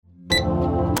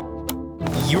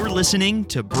You're listening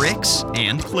to Bricks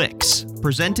and Clicks,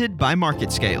 presented by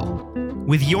MarketScale,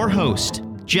 with your host,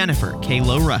 Jennifer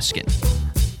Kalo Ruskin.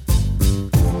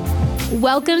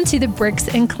 Welcome to the Bricks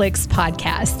and Clicks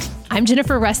podcast. I'm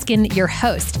Jennifer Ruskin, your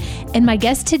host, and my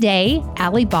guest today,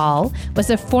 Allie Ball, was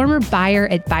a former buyer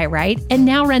at Buy Right and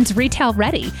now runs Retail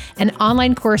Ready, an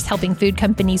online course helping food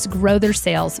companies grow their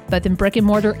sales, both in brick and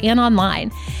mortar and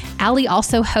online. Allie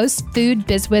also hosts Food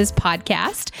BizWiz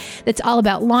podcast that's all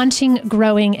about launching,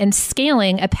 growing, and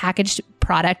scaling a packaged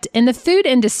product in the food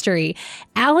industry.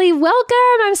 Allie, welcome.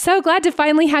 I'm so glad to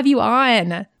finally have you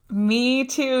on. Me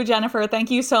too, Jennifer.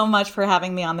 Thank you so much for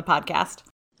having me on the podcast.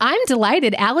 I'm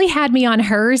delighted. Allie had me on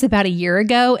hers about a year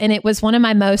ago, and it was one of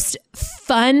my most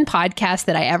fun podcasts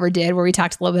that I ever did, where we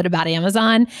talked a little bit about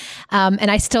Amazon.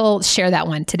 And I still share that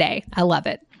one today. I love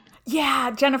it. Yeah,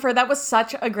 Jennifer, that was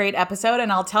such a great episode.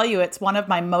 And I'll tell you, it's one of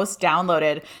my most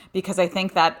downloaded because I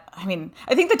think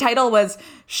the title was,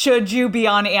 "Should You Be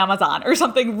on Amazon?" or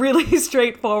something really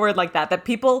straightforward like that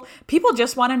people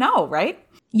just want to know, right?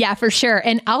 Yeah, for sure.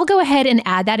 And I'll go ahead and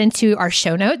add that into our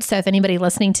show notes. So if anybody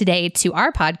listening today to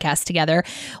our podcast together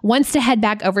wants to head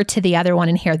back over to the other one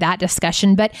and hear that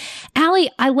discussion. But Allie,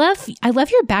 I love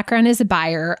your background as a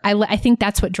buyer. I think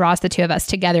that's what draws the two of us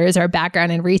together, is our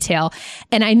background in retail.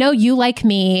 And I know you, like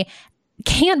me,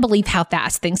 can't believe how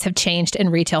fast things have changed in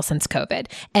retail since COVID.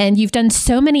 And you've done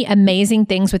so many amazing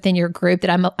things within your group that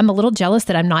I'm a little jealous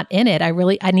that I'm not in it.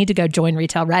 I need to go join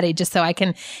Retail Ready just so I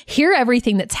can hear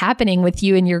everything that's happening with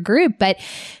you and your group. But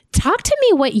talk to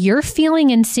me what you're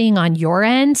feeling and seeing on your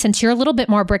end, since you're a little bit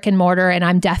more brick and mortar and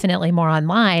I'm definitely more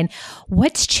online.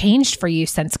 What's changed for you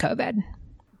since COVID?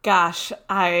 Gosh,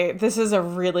 this is a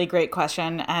really great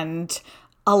question. And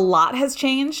a lot has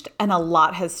changed and a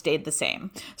lot has stayed the same.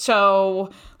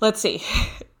 So let's see.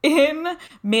 In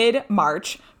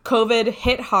mid-March, COVID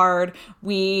hit hard.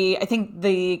 I think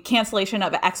the cancellation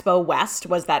of Expo West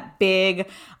was that big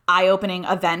eye-opening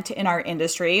event in our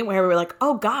industry where we were like,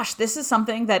 oh gosh, this is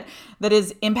something that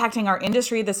is impacting our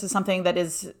industry. This is something that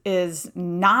is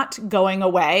not going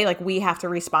away. Like, we have to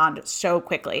respond so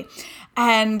quickly.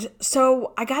 And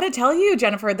so I got to tell you,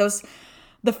 Jennifer,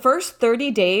 the first 30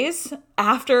 days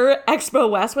after Expo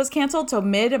West was canceled, so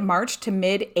mid-March to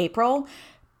mid-April,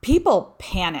 people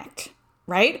panicked,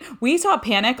 right? We saw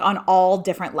panic on all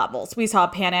different levels. We saw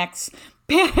panic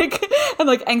and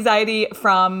anxiety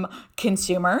from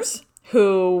consumers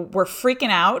who were freaking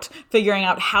out, figuring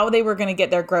out how they were going to get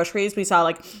their groceries. We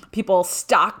saw people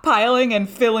stockpiling and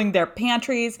filling their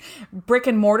pantries. Brick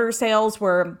and mortar sales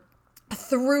were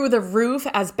through the roof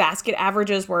as basket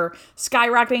averages were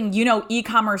skyrocketing.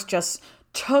 E-commerce just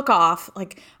took off.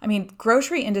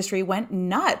 Grocery industry went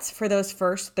nuts for those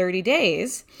first 30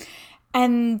 days.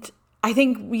 And I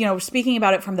think, speaking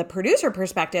about it from the producer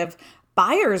perspective,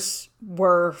 buyers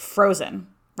were frozen,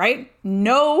 right?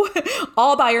 No,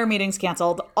 all buyer meetings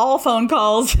canceled, all phone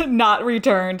calls not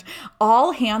returned,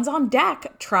 all hands on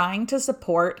deck trying to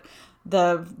support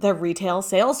the retail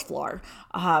sales floor.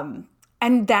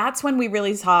 And that's when we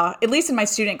really saw, at least in my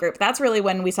student group, that's really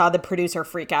when we saw the producer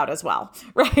freak out as well,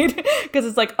 right? Because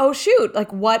it's like, oh shoot,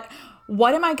 what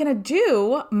am I going to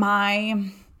do?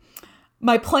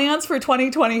 My plans for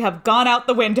 2020 have gone out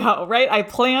the window, right? I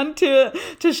planned to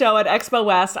show at Expo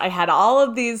West. I had all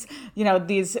of these,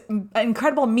 these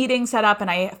incredible meetings set up, and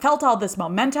I felt all this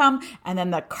momentum, and then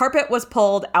the carpet was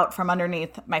pulled out from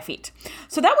underneath my feet.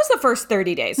 So that was the first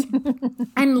 30 days.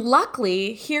 And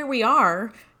luckily, here we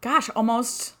are. Gosh,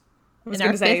 almost, I was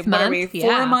going to say, what are we,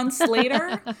 4 months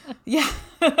later? Yeah.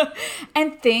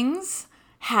 And things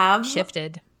have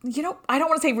shifted. I don't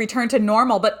want to say return to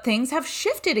normal, but things have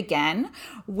shifted again,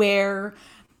 where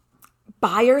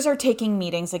buyers are taking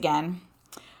meetings again.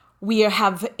 We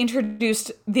have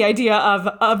introduced the idea of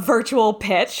a virtual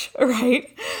pitch,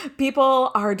 right?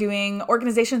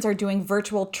 Organizations are doing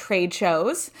virtual trade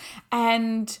shows,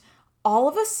 and all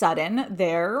of a sudden,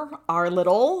 there are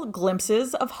little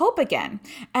glimpses of hope again.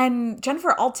 And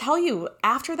Jennifer, I'll tell you,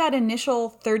 after that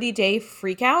initial 30-day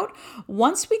freakout,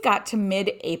 once we got to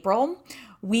mid-April,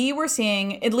 we were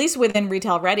seeing, at least within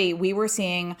Retail Ready, we were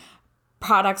seeing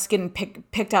products getting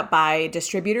picked up by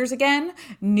distributors again,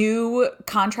 new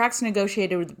contracts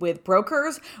negotiated with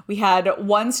brokers. We had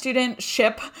one student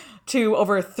ship to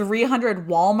over 300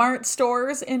 Walmart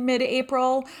stores in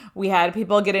mid-April. We had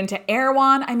people get into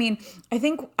Erewhon. I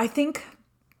think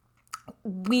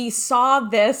we saw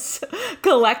this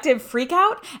collective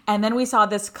freakout, and then we saw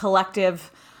this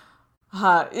collective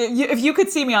if you could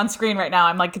see me on screen right now,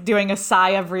 I'm doing a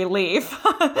sigh of relief.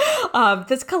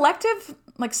 This collective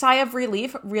sigh of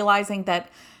relief, realizing that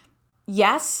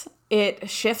yes, it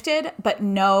shifted, but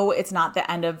no, it's not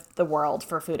the end of the world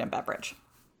for food and beverage.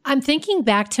 I'm thinking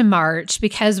back to March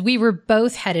because we were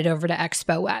both headed over to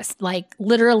Expo West, like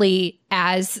literally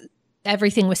as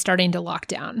everything was starting to lock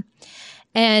down.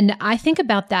 And I think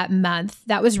about that month.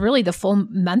 That was really the full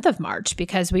month of March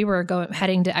because we were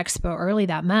heading to Expo early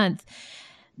that month.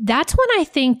 That's when I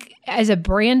think as a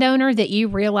brand owner that you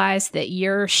realized that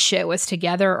your shit was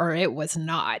together or it was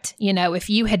not. You know,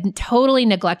 if you had totally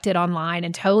neglected online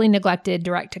and totally neglected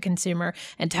direct to consumer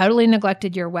and totally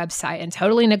neglected your website and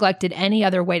totally neglected any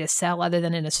other way to sell other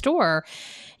than in a store,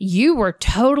 you were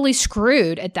totally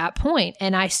screwed at that point.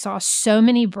 And I saw so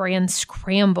many brands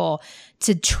scramble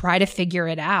to try to figure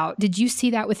it out. Did you see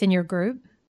that within your group?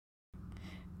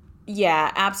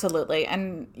 Yeah, absolutely.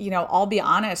 And, I'll be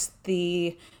honest,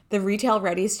 the retail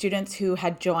ready students who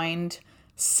had joined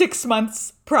 6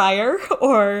 months prior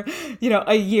or,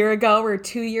 a year ago or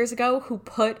 2 years ago, who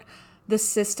put the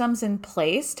systems in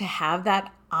place to have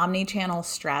that omni-channel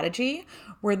strategy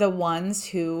were the ones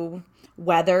who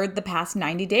weathered the past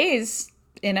 90 days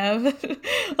in a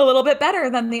little bit better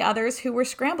than the others who were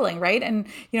scrambling, right? And,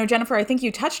 Jennifer, I think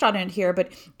you touched on it here,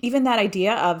 but even that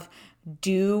idea of,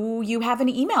 do you have an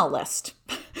email list?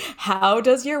 How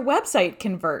does your website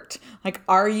convert? Like,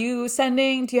 do you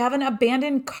have an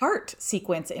abandoned cart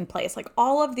sequence in place? Like,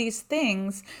 all of these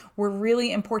things were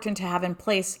really important to have in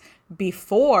place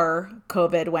before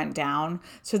COVID went down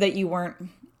so that you weren't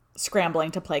scrambling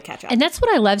to play catch up. And that's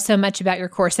what I love so much about your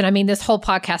course. And I mean, this whole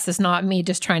podcast is not me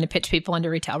just trying to pitch people into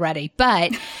Retail Ready,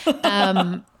 but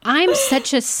I'm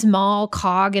such a small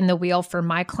cog in the wheel for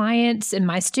my clients and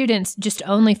my students, just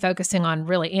only focusing on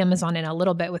really Amazon and a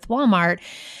little bit with Walmart,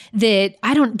 that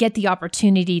I don't get the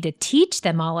opportunity to teach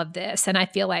them all of this. And I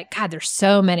feel like, God, there's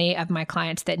so many of my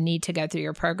clients that need to go through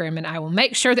your program. And I will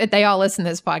make sure that they all listen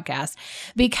to this podcast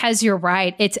because you're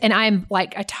right. And I'm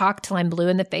like, I talk till I'm blue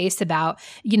in the face about,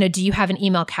 do you have an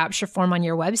email capture form on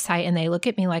your website? And they look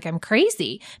at me like I'm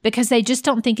crazy because they just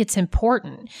don't think it's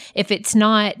important. If it's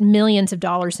not millions of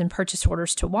dollars in purchase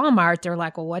orders to Walmart, they're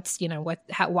like, well,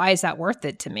 why is that worth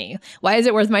it to me? Why is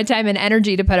it worth my time and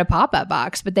energy to put a pop-up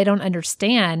box? But they don't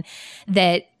understand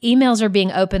that emails are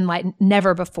being opened like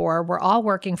never before. We're all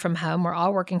working from home. We're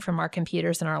all working from our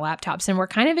computers and our laptops. And we're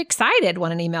kind of excited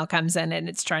when an email comes in and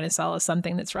it's trying to sell us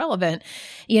something that's relevant.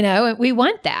 We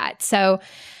want that. So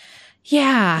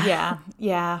yeah.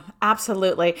 Yeah,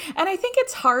 absolutely. And I think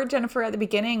it's hard, Jennifer, at the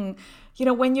beginning,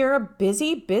 when you're a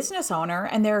busy business owner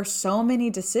and there are so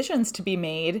many decisions to be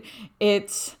made,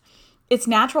 it's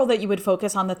natural that you would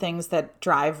focus on the things that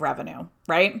drive revenue,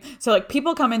 right? So like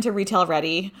people come into Retail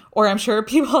Ready, or I'm sure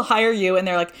people hire you and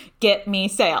they're like, get me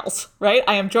sales, right?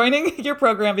 I am joining your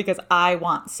program because I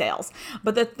want sales.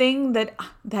 But the thing that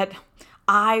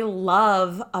I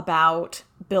love about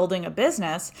building a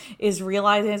business is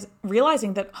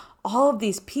realizing that all of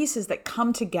these pieces that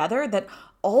come together that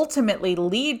ultimately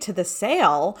lead to the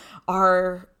sale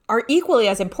are equally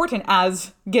as important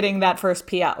as getting that first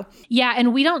PO. Yeah.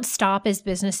 And we don't stop as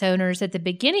business owners at the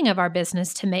beginning of our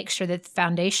business to make sure that the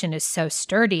foundation is so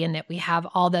sturdy and that we have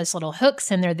all those little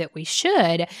hooks in there that we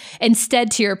should.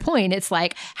 Instead, to your point, it's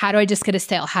like, how do I just get a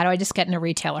sale? How do I just get in a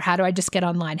retailer? How do I just get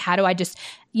online? How do I just,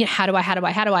 how do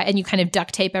I? And you kind of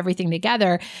duct tape everything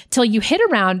together till you hit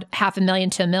around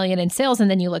 $500,000 to $1 million in sales.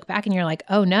 And then you look back and you're like,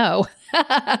 oh no,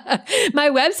 my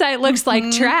website looks like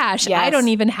trash. Yes. I don't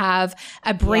even have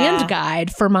a brand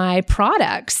guide for my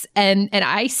products. And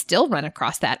I still run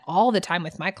across that all the time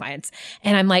with my clients.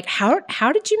 And I'm like, how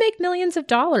did you make millions of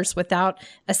dollars without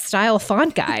a style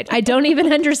font guide? I don't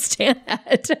even understand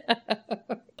that.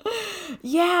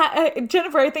 Yeah,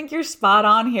 Jennifer, I think you're spot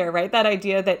on here, right? That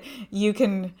idea that you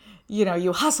can,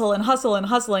 you hustle and hustle and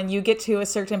hustle and you get to a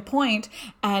certain point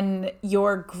and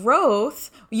your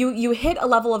growth, you hit a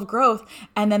level of growth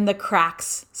and then the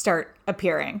cracks start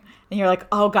appearing. And you're like,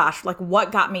 oh gosh, like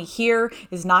what got me here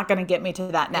is not going to get me to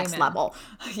that next level.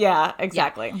 Yeah,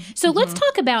 exactly. Yeah. So let's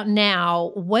talk about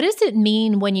now, what does it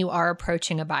mean when you are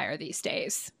approaching a buyer these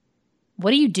days?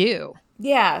 What do you do?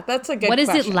 Yeah, that's a good question.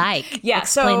 What is it like? Yeah,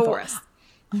 explain for us.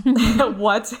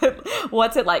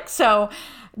 What's it like? So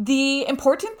the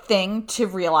important thing to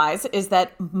realize is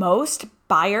that most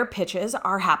buyer pitches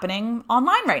are happening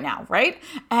online right now, right?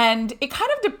 And it kind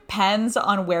of depends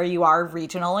on where you are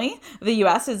regionally. The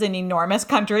US is an enormous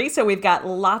country, so we've got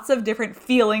lots of different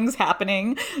feelings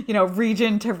happening,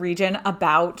 region to region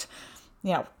about,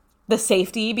 the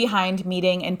safety behind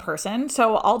meeting in person.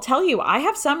 So I'll tell you, I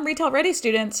have some Retail Ready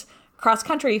students cross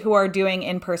country who are doing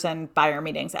in-person buyer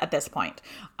meetings at this point.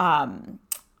 I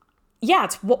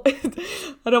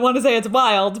don't want to say it's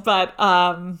wild, but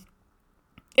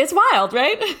It's wild,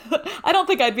 right? I don't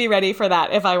think I'd be ready for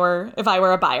that if I were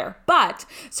a buyer. But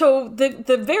so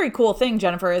the very cool thing,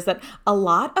 Jennifer, is that a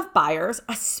lot of buyers,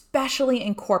 especially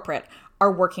in corporate,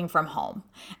 are working from home.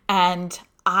 And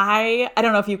I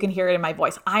don't know if you can hear it in my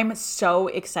voice. I'm so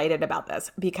excited about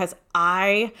this because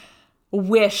I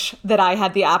wish that I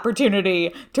had the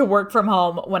opportunity to work from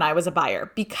home when I was a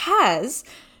buyer because,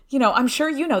 I'm sure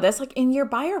you know this, like in your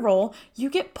buyer role, you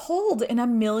get pulled in a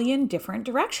million different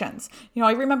directions.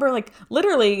 I remember like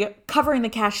literally covering the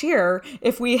cashier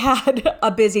if we had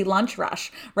a busy lunch rush,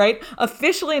 right?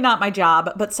 Officially not my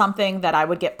job, but something that I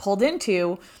would get pulled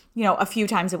into, a few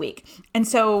times a week. And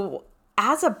so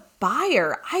as a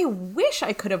buyer, I wish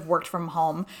I could have worked from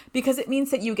home because it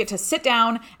means that you get to sit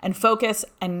down and focus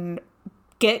and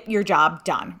get your job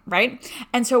done, right?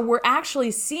 And so we're actually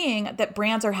seeing that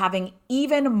brands are having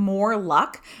even more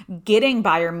luck getting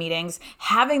buyer meetings,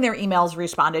 having their emails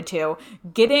responded to,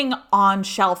 getting on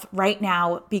shelf right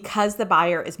now because the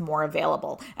buyer is more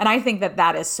available. And I think that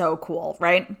that is so cool,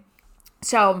 right?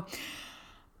 So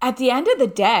at the end of the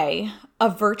day, a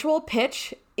virtual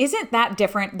pitch isn't that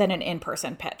different than an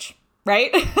in-person pitch,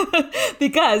 right?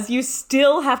 Because you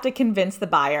still have to convince the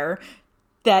buyer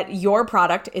that your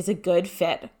product is a good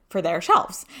fit for their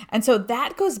shelves. And so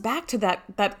that goes back to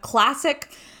that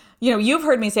classic, you've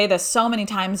heard me say this so many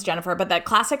times, Jennifer, but that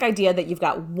classic idea that you've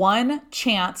got one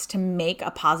chance to make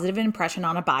a positive impression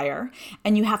on a buyer,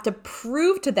 and you have to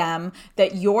prove to them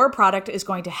that your product is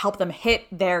going to help them hit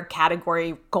their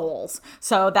category goals.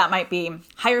 So that might be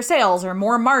higher sales or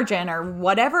more margin or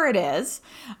whatever it is.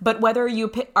 But whether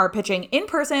you are pitching in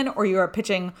person or you are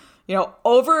pitching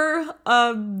over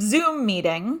a Zoom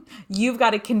meeting, you've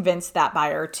got to convince that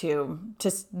buyer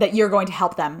that you're going to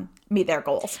help them meet their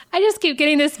goals. I just keep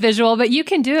getting this visual, but you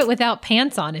can do it without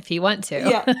pants on if you want to.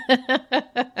 Yeah.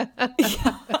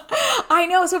 Yeah. I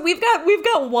know. So we've got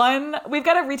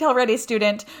a retail ready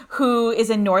student who is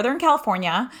in Northern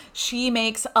California. She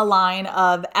makes a line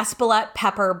of Espelette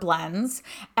pepper blends,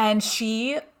 and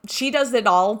she does it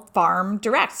all farm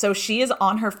direct. So she is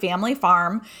on her family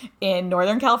farm in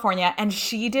Northern California, and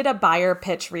she did a buyer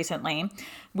pitch recently.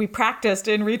 We practiced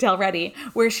in Retail Ready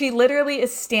where she literally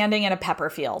is standing in a pepper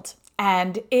field,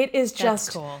 and it is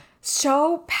just cool.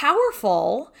 So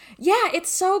powerful. Yeah, it's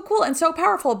so cool and so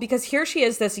powerful because here she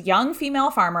is, this young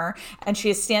female farmer, and she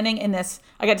is standing in this,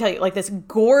 I gotta tell you, like this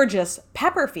gorgeous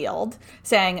pepper field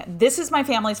saying, this is my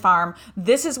family's farm.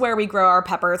 This is where we grow our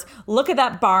peppers. Look at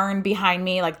that barn behind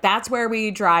me. Like that's where we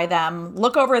dry them.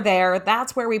 Look over there.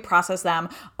 That's where we process them.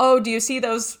 Oh, do you see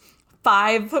those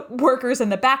 5 workers in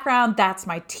the background? That's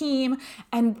my team.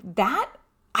 And that,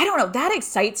 I don't know, that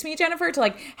excites me, Jennifer, to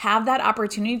like have that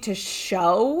opportunity to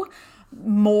show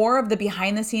more of the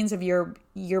behind the scenes of your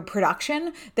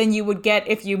production than you would get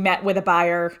if you met with a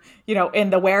buyer, in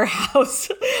the warehouse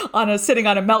sitting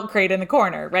on a milk crate in the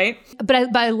corner, right?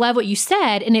 But I love what you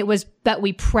said, and it was that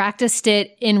we practiced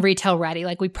it in Retail Ready.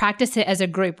 Like we practiced it as a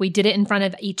group. We did it in front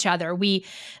of each other.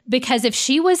 Because if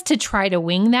she was to try to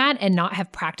wing that and not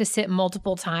have practiced it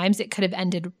multiple times, it could have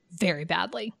ended very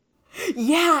badly.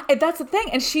 Yeah, that's the thing.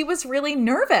 And she was really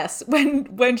nervous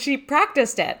when she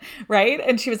practiced it, right?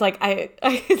 And she was like, I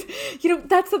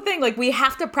that's the thing. Like we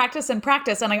have to practice and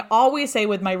practice. And I always say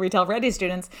with my Retail Ready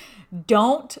students,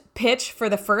 don't pitch for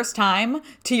the first time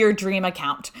to your dream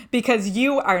account because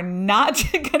you are not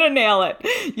going to nail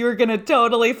it. You're going to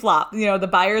totally flop. The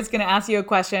buyer is going to ask you a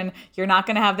question. You're not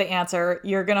going to have the answer.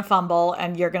 You're going to fumble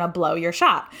and you're going to blow your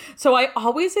shot. So I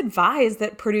always advise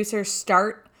that producers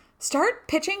start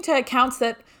pitching to accounts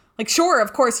that, like, sure,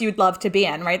 of course you'd love to be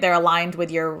in, right? They're aligned with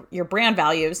your brand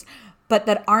values, but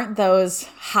that aren't those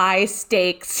high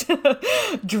stakes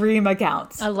dream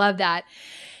accounts. I love that.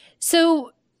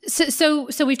 So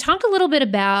we've talked a little bit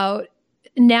about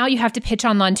now you have to pitch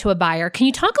online to a buyer. Can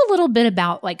you talk a little bit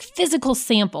about like physical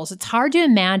samples? It's hard to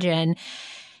imagine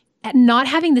not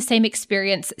having the same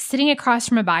experience sitting across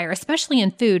from a buyer, especially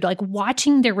in food, like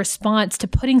watching their response to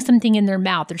putting something in their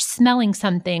mouth or smelling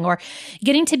something or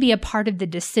getting to be a part of the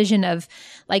decision of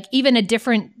like even a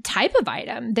different type of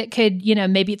item that could,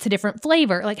 maybe it's a different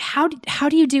flavor. Like how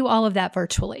do you do all of that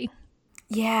virtually?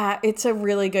 Yeah, it's a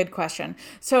really good question.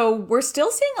 So we're still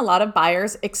seeing a lot of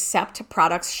buyers accept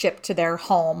products shipped to their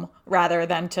home rather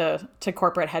than to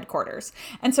corporate headquarters.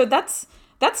 And so that's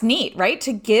neat, right?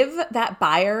 To give that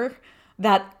buyer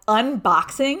that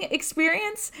unboxing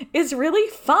experience is really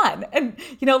fun. And,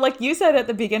 like you said at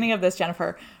the beginning of this,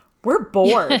 Jennifer, we're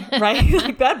bored, right?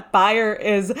 Like that buyer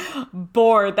is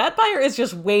bored. That buyer is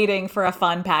just waiting for a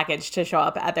fun package to show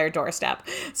up at their doorstep.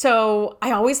 So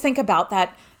I always think about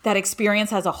that that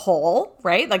experience as a whole,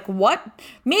 right? Like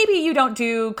maybe you don't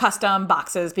do custom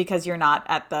boxes because you're not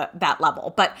at that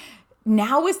level, but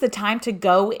now is the time to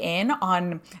go in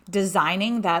on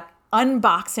designing that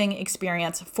unboxing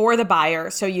experience for the buyer.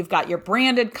 So you've got your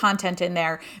branded content in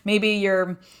there. Maybe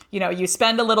you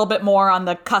spend a little bit more on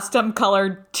the custom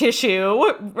colored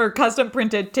tissue or custom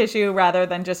printed tissue rather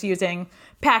than just using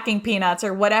packing peanuts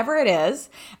or whatever it is.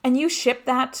 And you ship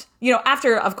that,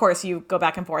 after, of course, you go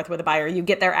back and forth with a buyer, you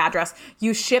get their address,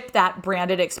 you ship that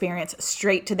branded experience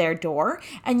straight to their door,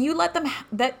 and you let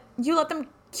them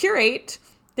curate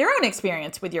their own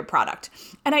experience with your product.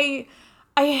 And I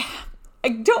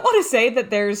don't want to say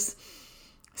that there's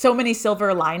so many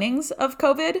silver linings of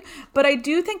COVID, but I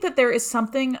do think that there is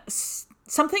something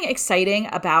exciting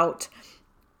about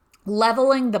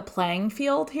leveling the playing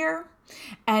field here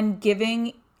and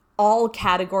giving all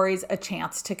categories a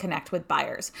chance to connect with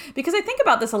buyers. Because I think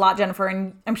about this a lot, Jennifer,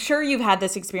 and I'm sure you've had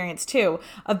this experience too,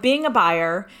 of being a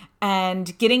buyer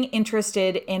and getting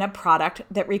interested in a product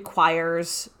that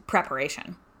requires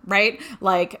preparation. Right?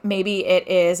 Like maybe it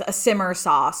is a simmer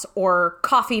sauce or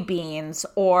coffee beans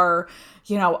or,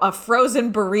 a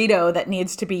frozen burrito that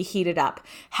needs to be heated up.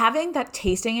 Having that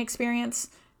tasting experience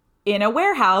in a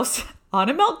warehouse on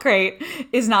a milk crate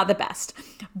is not the best.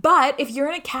 But if you're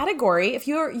in a category, if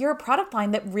you're a product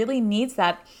line that really needs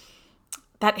that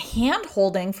hand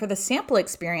holding for the sample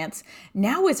experience,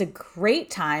 now is a great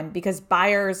time because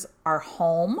buyers are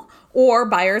home or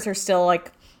buyers are still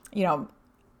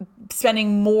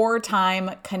spending more time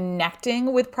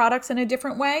connecting with products in a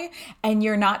different way, and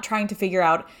you're not trying to figure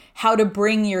out how to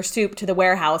bring your soup to the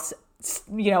warehouse,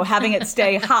 having it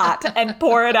stay hot and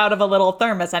pour it out of a little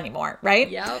thermos anymore,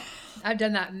 right? Yep. I've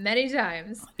done that many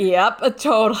times. Yep,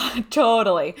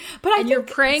 totally. But you're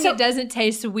praying it doesn't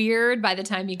taste weird by the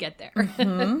time you get there.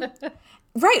 Mm-hmm.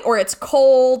 Right, or it's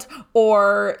cold,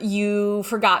 or you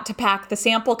forgot to pack the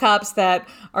sample cups that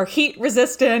are heat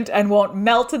resistant and won't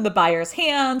melt in the buyer's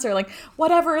hands, or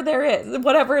whatever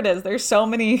it is. There's so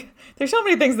many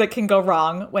things that can go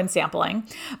wrong when sampling.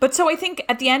 But so I think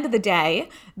at the end of the day,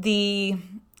 the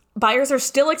buyers are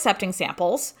still accepting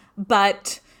samples,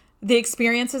 but the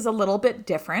experience is a little bit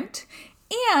different.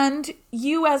 And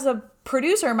you as a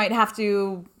producer might have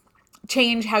to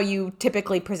change how you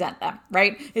typically present them,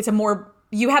 right?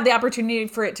 You have the opportunity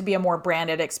for it to be a more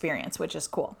branded experience, which is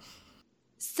cool.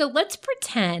 So let's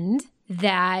pretend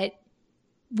that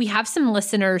we have some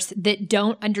listeners that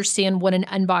don't understand what an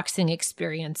unboxing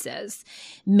experience is.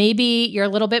 Maybe you're a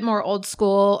little bit more old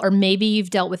school, or maybe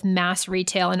you've dealt with mass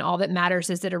retail and all that matters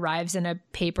is it arrives in a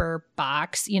paper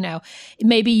box.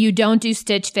 Maybe you don't do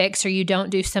Stitch Fix, or you don't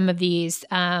do some of these,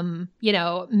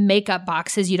 makeup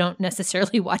boxes. You don't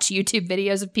necessarily watch YouTube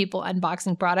videos of people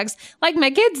unboxing products like my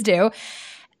kids do.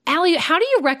 Allie, how do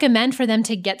you recommend for them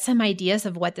to get some ideas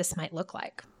of what this might look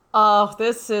like? Oh,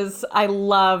 I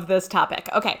love this topic.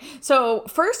 Okay, so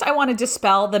first I want to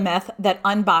dispel the myth that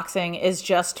unboxing is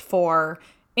just for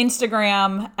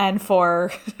Instagram and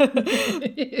for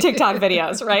TikTok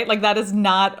videos, right? That is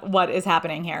not what is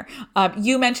happening here.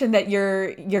 You mentioned that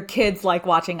your kids like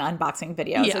watching unboxing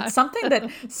videos. Yeah. It's something that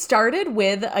started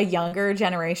with a younger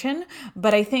generation,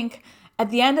 but I think at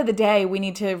the end of the day, we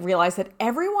need to realize that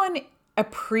everyone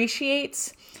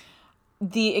appreciates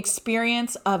the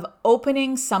experience of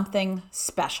opening something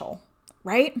special,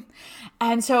 right?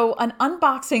 And so an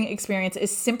unboxing experience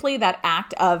is simply that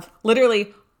act of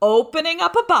literally opening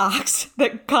up a box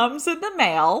that comes in the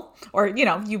mail, or,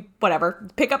 you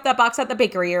pick up that box at the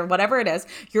bakery or whatever it is.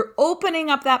 You're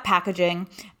opening up that packaging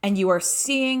and you are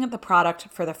seeing the product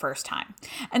for the first time.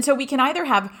 And so we can either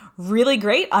have really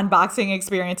great unboxing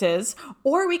experiences,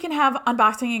 or we can have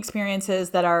unboxing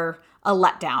experiences that are a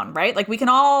letdown, right? We can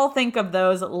all think of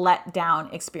those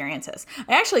letdown experiences.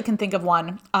 I actually can think of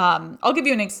one. I'll give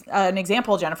you an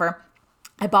example, Jennifer.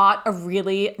 I bought a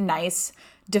really nice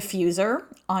diffuser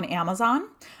on Amazon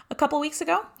a couple weeks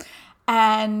ago,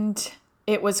 and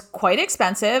it was quite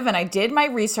expensive, and I did my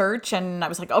research, and I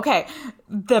was like, okay,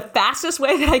 the fastest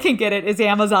way that I can get it is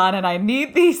Amazon, and I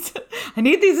need these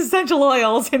essential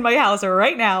oils in my house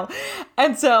right now.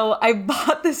 And so I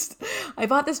bought this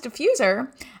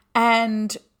diffuser,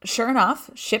 and sure enough,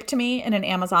 shipped to me in an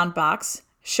Amazon box,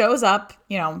 shows up,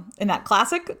 in that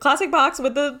classic box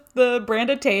with the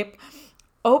branded tape.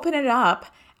 Open it up,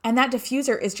 and that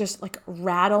diffuser is just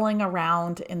rattling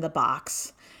around in the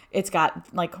box. It's got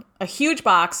a huge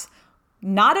box,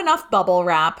 not enough bubble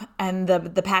wrap, and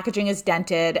the packaging is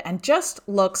dented and just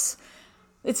looks,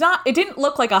 it didn't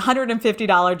look like $150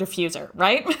 diffuser,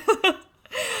 right?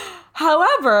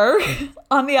 However,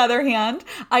 on the other hand,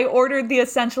 I ordered the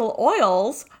essential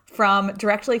oils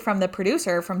directly from the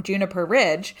producer from Juniper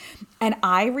Ridge. And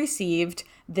I received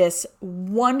this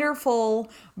wonderful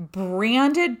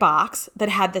branded box that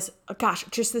had this,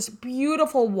 just this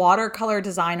beautiful watercolor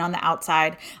design on the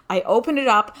outside. I opened it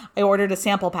up, I ordered a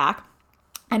sample pack,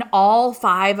 and all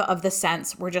 5 of the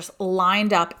scents were just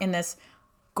lined up in this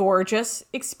gorgeous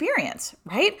experience,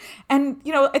 right? And,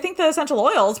 I think the essential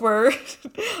oils were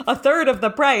a third of the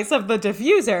price of the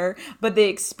diffuser, but the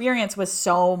experience was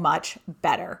so much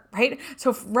better, right?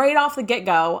 So right off the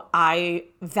get-go, I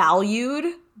valued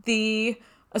the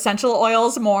essential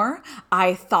oils more.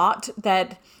 I thought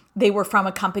that they were from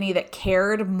a company that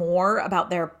cared more about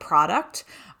their product.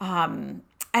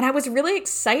 And I was really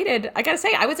excited. I got to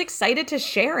say, I was excited to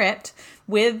share it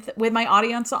with my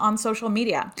audience on social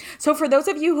media. So for those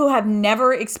of you who have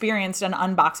never experienced an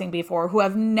unboxing before, who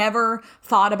have never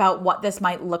thought about what this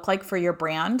might look like for your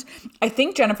brand, I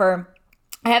think, Jennifer,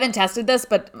 I haven't tested this,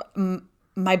 but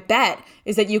my bet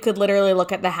is that you could literally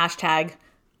look at the hashtag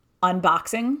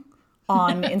unboxing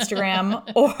on Instagram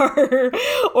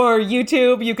or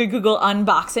YouTube. You could Google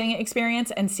unboxing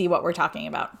experience and see what we're talking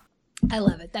about. I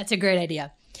love it. That's a great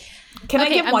idea. Can I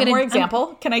give one more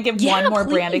example? Can I give one more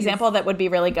brand example that would be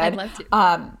really good? I'd love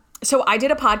to. So I did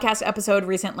a podcast episode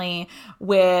recently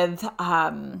with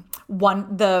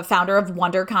the founder of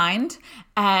Wonderkind,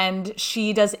 and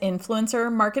she does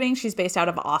influencer marketing. She's based out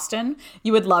of Austin.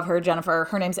 You would love her, Jennifer.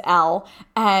 Her name's Elle,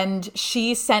 and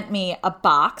she sent me a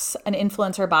box, an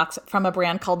influencer box from a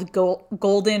brand called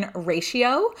Golden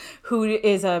Ratio, who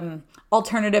is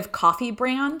alternative coffee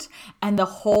brand, and the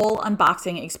whole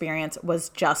unboxing experience was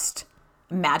just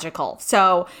magical.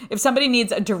 So if somebody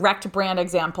needs a direct brand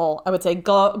example, I would say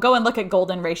go and look at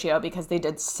Golden Ratio because they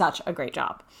did such a great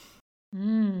job.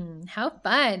 How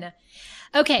fun.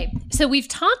 Okay, so we've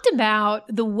talked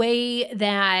about the way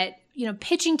that,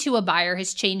 pitching to a buyer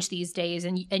has changed these days,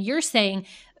 and you're saying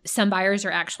some buyers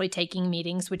are actually taking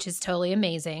meetings, which is totally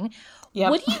amazing. Yep.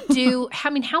 What do you do?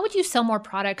 How would you sell more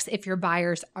products if your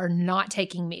buyers are not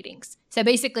taking meetings? So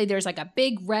basically there's like a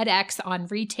big red X on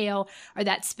retail or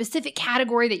that specific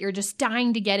category that you're just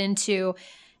dying to get into.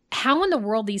 How in the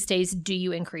world these days do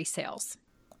you increase sales?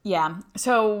 Yeah.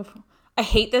 So I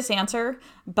hate this answer,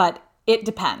 but it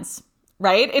depends,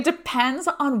 right? It depends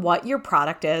on what your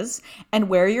product is and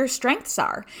where your strengths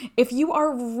are. If you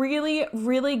are really,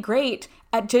 really great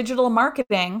at digital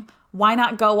marketing, why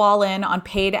not go all in on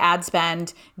paid ad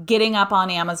spend, getting up on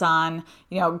Amazon,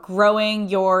 growing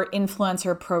your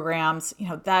influencer programs,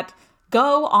 that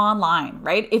go online,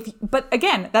 right? But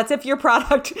again, that's if your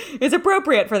product is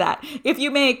appropriate for that. If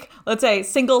you make, let's say,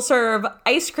 single serve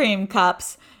ice cream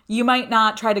cups, you might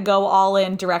not try to go all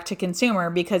in direct to consumer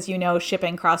because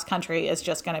shipping cross country is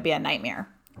just going to be a nightmare,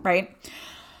 right?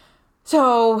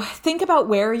 So think about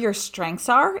where your strengths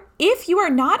are. If you are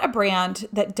not a brand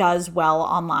that does well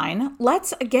online,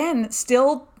 let's again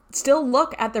still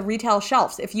look at the retail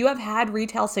shelves. If you have had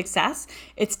retail success,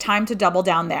 it's time to double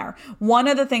down there. One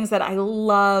of the things that I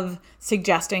love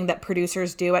suggesting that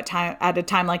producers do at a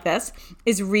time like this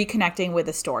is reconnecting with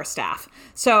the store staff.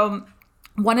 So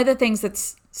one of the things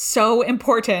that's so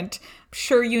important, I'm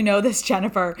sure you know this,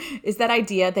 Jennifer, is that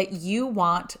idea that you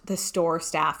want the store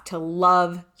staff to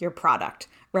love your product,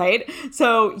 right?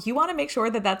 So you want to make sure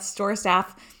that store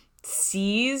staff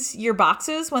sees your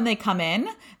boxes when they come in.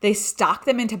 They stock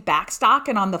them into back stock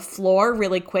and on the floor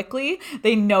really quickly.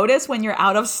 They notice when you're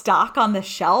out of stock on the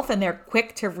shelf and they're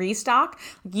quick to restock.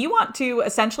 You want to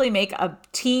essentially make a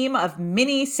team of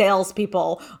mini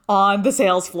salespeople on the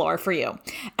sales floor for you.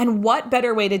 And what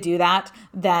better way to do that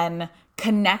than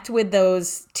connect with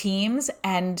those teams?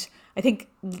 And I think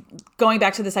going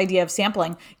back to this idea of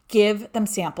sampling, give them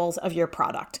samples of your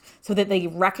product so that they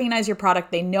recognize your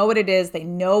product, they know what it is, they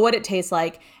know what it tastes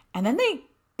like, and then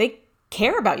they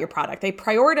care about your product. They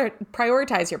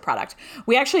prioritize your product.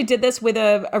 We actually did this with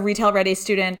a retail ready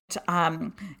student,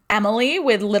 Emily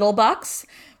with Little Bucks.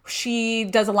 She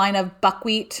does a line of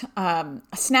buckwheat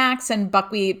snacks and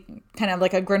buckwheat kind of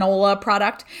like a granola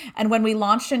product. And when we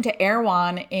launched into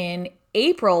Erewhon in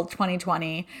April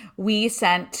 2020, we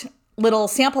sent little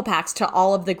sample packs to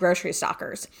all of the grocery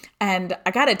stockers. And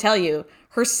I got to tell you,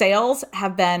 her sales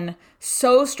have been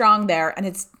so strong there.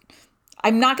 And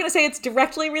I'm not going to say it's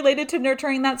directly related to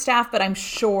nurturing that staff, but I'm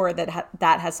sure that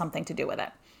that has something to do with it.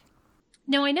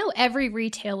 Now, I know every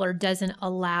retailer doesn't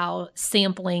allow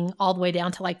sampling all the way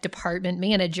down to like department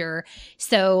manager.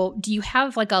 So do you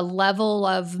have like a level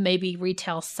of maybe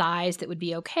retail size that would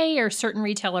be okay, or certain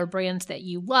retailer brands that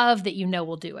you love that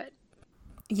will do it?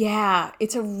 Yeah,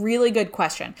 it's a really good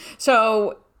question.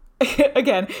 So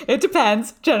again, it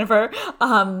depends, Jennifer.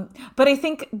 But I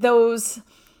think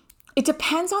It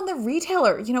depends on the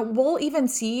retailer. You know, we'll even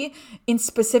see in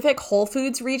specific Whole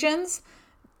Foods regions,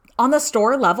 on the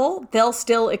store level, they'll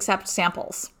still accept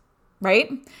samples,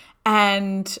 right?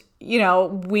 And, you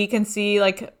know, we can see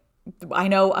like, I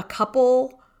know a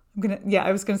couple,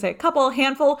 a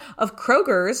handful of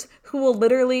Kroger's who will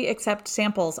literally accept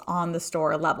samples on the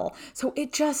store level. So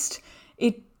it just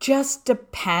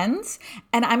depends.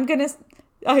 And I'm going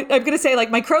to say, like,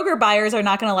 my Kroger buyers are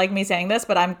not going to like me saying this,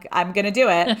 but I'm going to do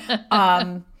it.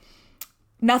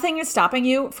 Nothing is stopping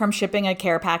you from shipping a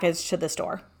care package to the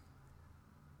store.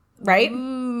 Right?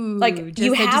 Ooh, like you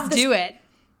do it.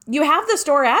 You have the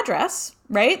store address,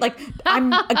 right? Like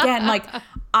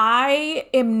I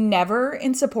am never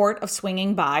in support of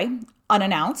swinging by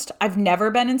unannounced. I've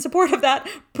never been in support of that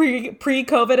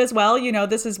pre-COVID as well. You know,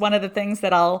 this is one of the things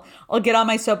that I'll get on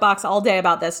my soapbox all day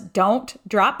about this. Don't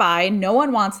drop by. No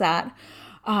one wants that.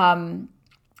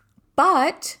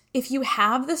 But if you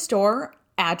have the store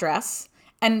address,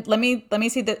 and let me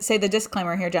say the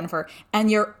disclaimer here, Jennifer, and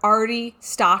you're already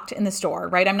stocked in the store,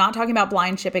 right? I'm not talking about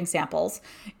blind shipping samples.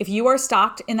 If you are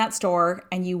stocked in that store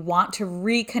and you want to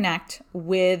reconnect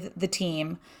with the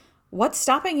team, what's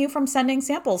stopping you from sending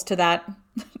samples to that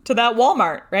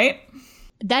Walmart, right?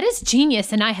 That is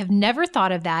genius. And I have never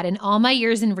thought of that in all my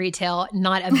years in retail,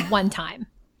 not at one time.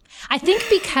 I think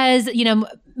because, you know,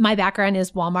 my background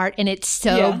is Walmart and it's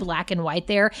so black and white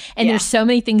there. And there's so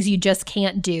many things you just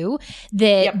can't do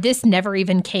that this never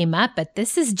even came up. But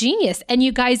this is genius. And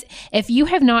you guys, if you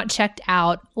have not checked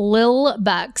out Lil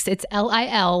Bucks, it's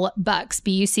Lil Bucks,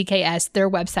 Bucks, their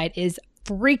website is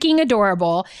freaking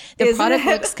adorable. The product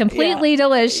looks completely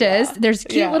delicious. There's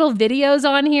cute little videos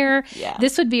on here.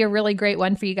 This would be a really great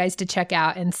one for you guys to check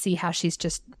out and see how she's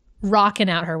just rocking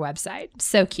out her website.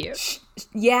 So cute.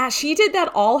 Yeah, she did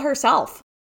that all herself.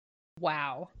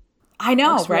 Wow. I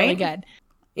know, looks right? Really good.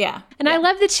 Yeah. And I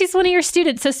love that she's one of your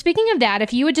students. So speaking of that,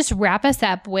 if you would just wrap us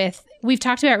up with, we've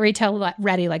talked about Retail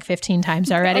Ready like 15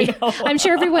 times already. I'm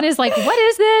sure everyone is like, what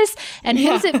is this? And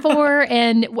who's it for?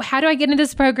 And how do I get into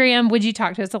this program? Would you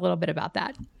talk to us a little bit about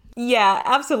that? Yeah,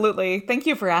 absolutely. Thank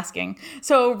you for asking.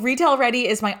 So Retail Ready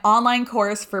is my online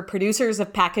course for producers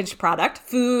of packaged product,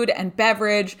 food and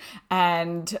beverage,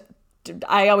 and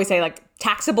I always say like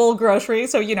taxable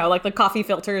groceries. So, you know, like the coffee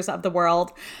filters of the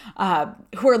world,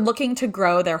 who are looking to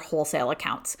grow their wholesale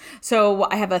accounts. So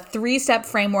I have a 3-step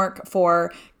framework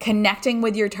for connecting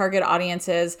with your target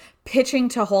audiences, pitching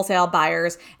to wholesale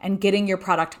buyers, and getting your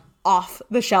product off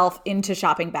the shelf into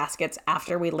shopping baskets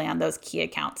after we land those key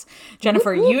accounts.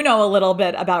 Jennifer, you know a little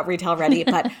bit about Retail Ready,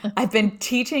 but I've been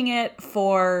teaching it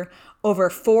for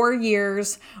over 4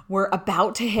 years. We're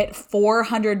about to hit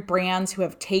 400 brands who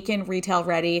have taken Retail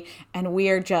Ready, and we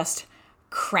are just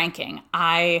cranking.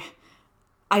 I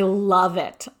love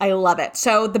it. I love it.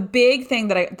 So the big thing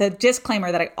the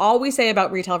disclaimer that I always say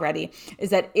about Retail Ready is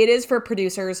that it is for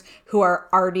producers who are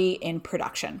already in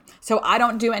production. So I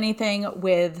don't do anything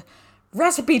with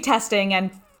recipe testing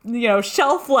and, you know,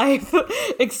 shelf life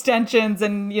extensions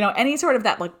and, you know, any sort of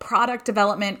that like product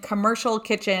development, commercial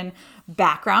kitchen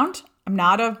background. I'm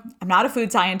not a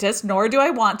food scientist, nor do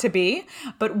I want to be.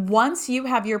 But once you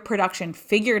have your production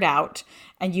figured out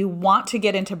and you want to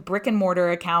get into brick and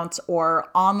mortar accounts or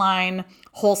online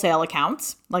wholesale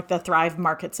accounts, like the Thrive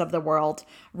Markets of the world,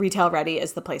 Retail Ready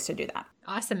is the place to do that.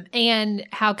 Awesome. And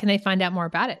how can they find out more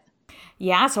about it?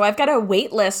 Yeah, so I've got a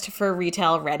wait list for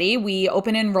Retail Ready. We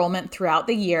open enrollment throughout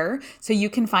the year. So you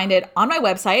can find it on my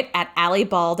website at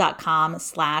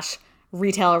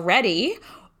alliball.com/retailready,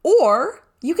 or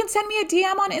you can send me a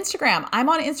DM on Instagram. I'm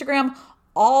on Instagram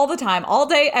all the time, all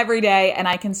day, every day, and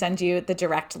I can send you the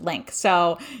direct link.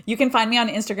 So you can find me on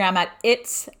Instagram at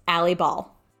It's Allie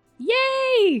Ball.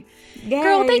 Yay!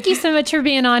 Girl, thank you so much for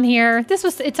being on here.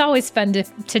 It's always fun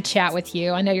to chat with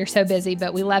you. I know you're so busy,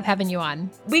 but we love having you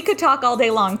on. We could talk all day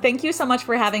long. Thank you so much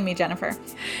for having me, Jennifer.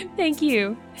 Thank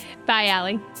you. Bye,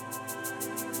 Allie.